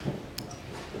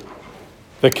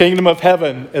The kingdom of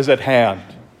heaven is at hand.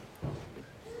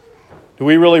 Do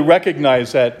we really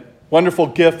recognize that wonderful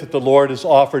gift that the Lord has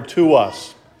offered to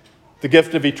us, the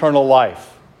gift of eternal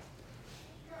life?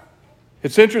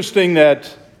 It's interesting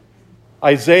that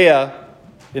Isaiah,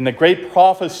 in the great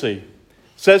prophecy,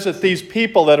 says that these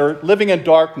people that are living in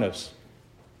darkness,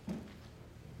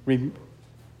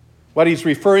 what he's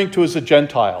referring to is the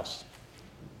Gentiles.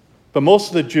 But most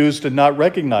of the Jews did not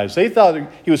recognize. They thought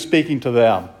he was speaking to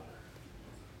them.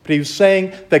 But he was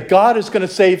saying that God is going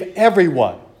to save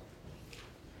everyone.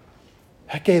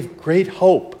 That gave great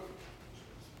hope.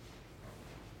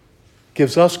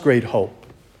 Gives us great hope.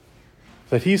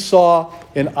 That he saw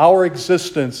in our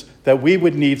existence that we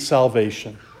would need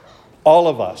salvation. All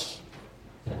of us.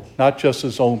 Not just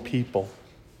his own people.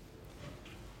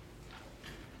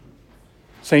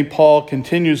 St. Paul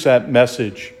continues that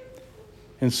message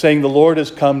in saying the Lord has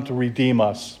come to redeem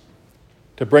us,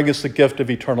 to bring us the gift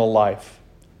of eternal life.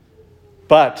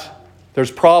 But there's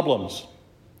problems.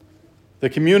 The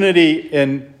community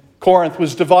in Corinth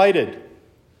was divided.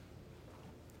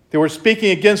 They were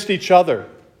speaking against each other.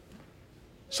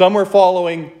 Some were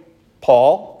following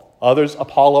Paul, others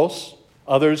Apollos,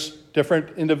 others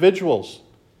different individuals.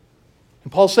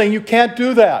 And Paul's saying, you can't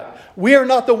do that. We are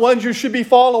not the ones you should be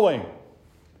following.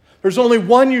 There's only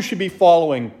one you should be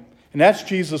following, and that's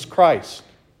Jesus Christ.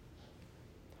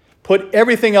 Put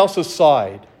everything else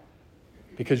aside,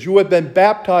 because you have been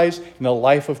baptized in the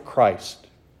life of Christ.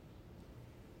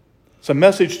 It's a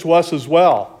message to us as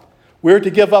well. We're to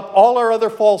give up all our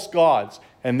other false gods,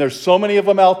 and there's so many of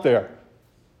them out there.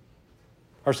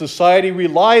 Our society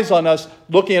relies on us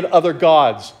looking at other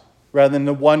gods rather than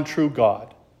the one true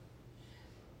God.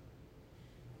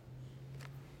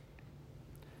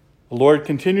 The Lord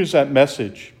continues that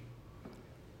message.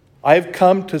 I have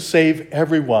come to save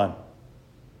everyone.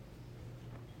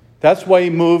 That's why he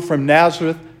moved from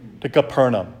Nazareth to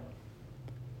Capernaum.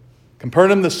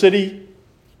 Capernaum, the city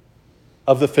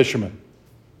of the fishermen.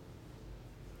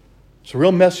 It's a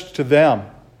real message to them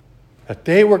that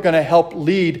they were going to help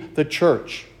lead the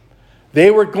church. They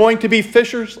were going to be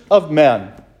fishers of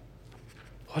men.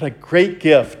 What a great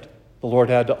gift the Lord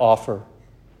had to offer,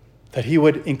 that he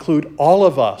would include all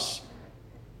of us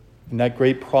in that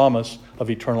great promise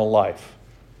of eternal life.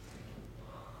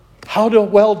 How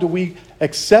well do we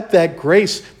accept that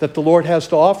grace that the Lord has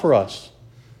to offer us?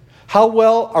 How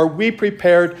well are we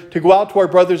prepared to go out to our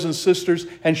brothers and sisters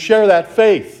and share that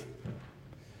faith?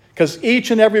 Because each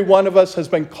and every one of us has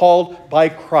been called by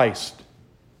Christ.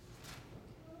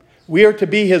 We are to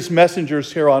be his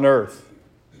messengers here on earth.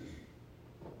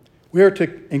 We are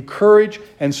to encourage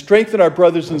and strengthen our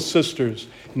brothers and sisters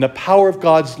in the power of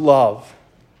God's love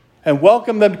and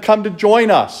welcome them to come to join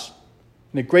us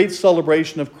in a great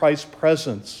celebration of Christ's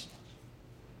presence.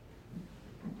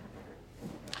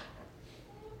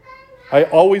 I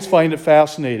always find it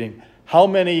fascinating how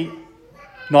many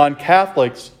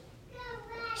non-Catholics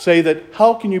say that,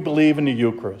 how can you believe in the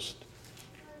Eucharist?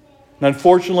 And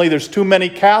unfortunately, there's too many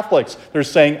Catholics that are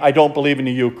saying, I don't believe in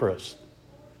the Eucharist.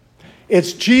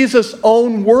 It's Jesus'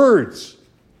 own words.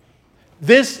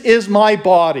 This is my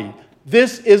body.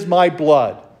 This is my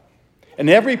blood. And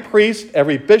every priest,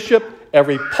 every bishop,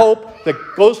 every pope that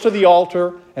goes to the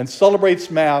altar and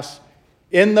celebrates Mass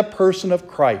in the person of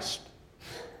Christ.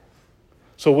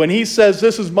 So when he says,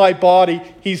 this is my body,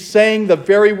 he's saying the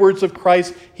very words of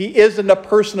Christ. He is in the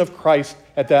person of Christ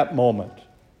at that moment.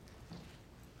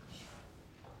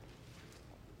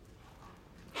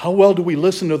 How well do we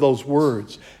listen to those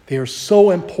words? They are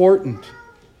so important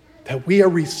that we are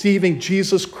receiving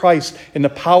Jesus Christ in the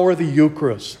power of the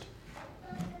Eucharist.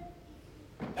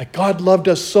 That God loved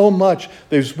us so much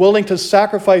that he was willing to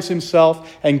sacrifice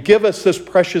himself and give us this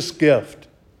precious gift.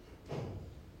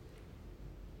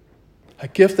 A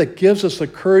gift that gives us the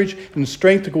courage and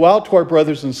strength to go out to our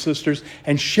brothers and sisters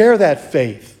and share that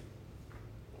faith.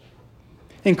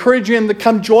 Encouraging them to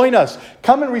come join us.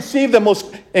 Come and receive the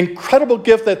most incredible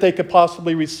gift that they could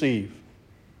possibly receive.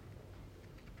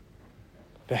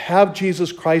 To have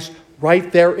Jesus Christ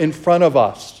right there in front of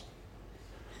us.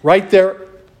 Right there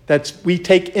that we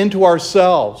take into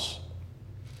ourselves.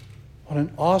 What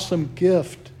an awesome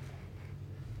gift.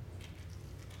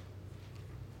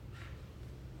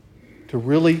 To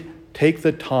really take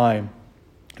the time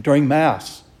during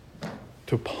Mass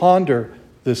to ponder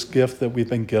this gift that we've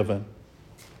been given.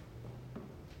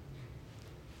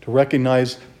 To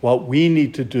recognize what we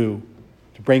need to do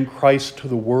to bring Christ to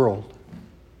the world.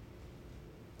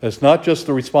 It's not just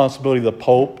the responsibility of the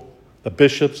Pope, the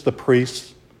bishops, the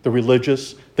priests, the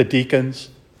religious, the deacons.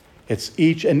 It's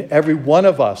each and every one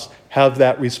of us have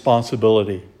that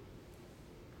responsibility.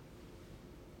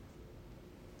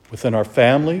 within our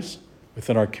families,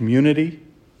 within our community,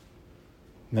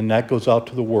 and then that goes out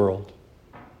to the world.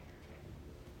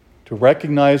 To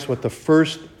recognize what the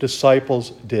first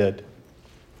disciples did.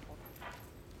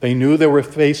 They knew they were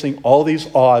facing all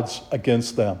these odds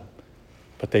against them,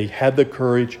 but they had the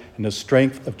courage and the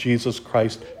strength of Jesus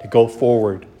Christ to go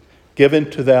forward, given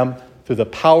to them through the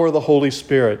power of the Holy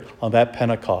Spirit on that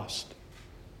Pentecost.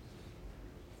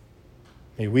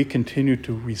 May we continue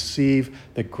to receive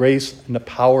the grace and the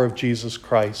power of Jesus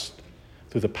Christ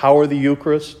through the power of the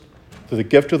Eucharist, through the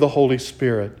gift of the Holy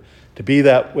Spirit, to be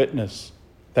that witness,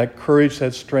 that courage,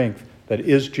 that strength that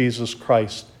is Jesus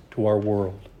Christ to our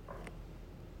world.